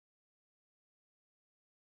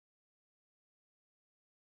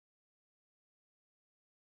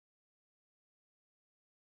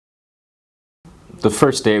The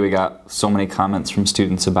first day we got so many comments from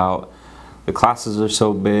students about the classes are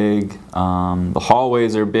so big, the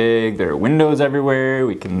hallways are big, there are windows everywhere,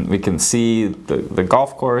 we can see the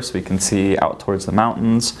golf course, we can see out towards the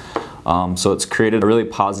mountains. So it's created a really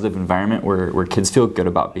positive environment where kids feel good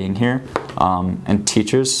about being here, and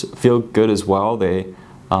teachers feel good as well. They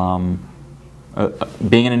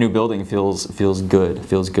being in a new building feels good.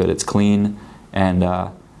 It's clean,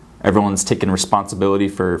 and everyone's taking responsibility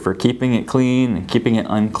for keeping it clean and keeping it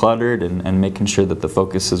uncluttered, and making sure that the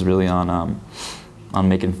focus is really on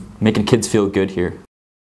making kids feel good here.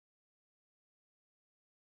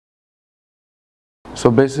 So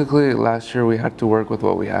basically, last year we had to work with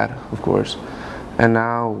what we had, of course, and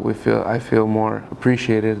now I feel more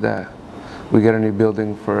appreciated that we get a new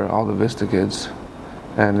building for all the Vista kids,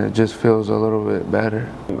 and it just feels a little bit better.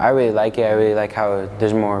 I really like it. I really like how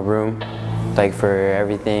there's more room, like, for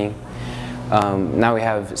everything. Now we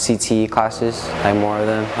have CTE classes, like more of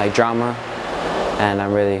them, like drama, and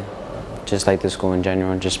I really just like the school in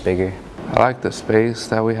general, just bigger. I like the space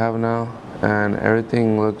that we have now, and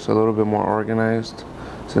everything looks a little bit more organized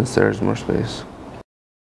since there's more space.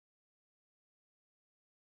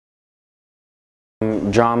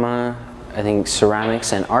 Drama, I think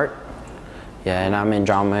ceramics and art. Yeah, and I'm in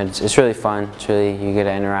drama. It's really fun. It's really, you get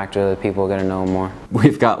to interact with other people, get to know more.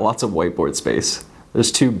 We've got lots of whiteboard space.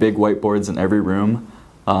 There's 2 big whiteboards in every room,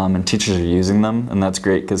 and teachers are using them, and that's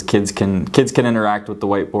great because kids can interact with the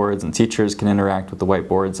whiteboards, and teachers can interact with the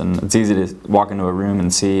whiteboards, and it's easy to walk into a room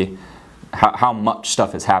and see how much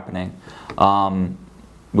stuff is happening.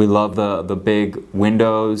 We love the big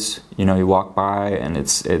windows. You know, you walk by and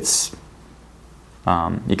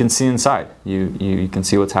you can see inside. You can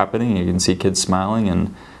see what's happening. You can see kids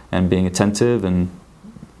smiling and being attentive and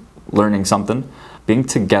learning something. Being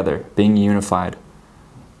together, being unified.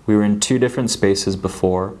 We were in 2 different spaces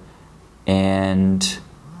before, and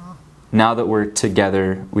now that we're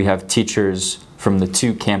together, we have teachers from the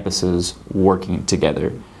 2 campuses working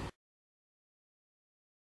together.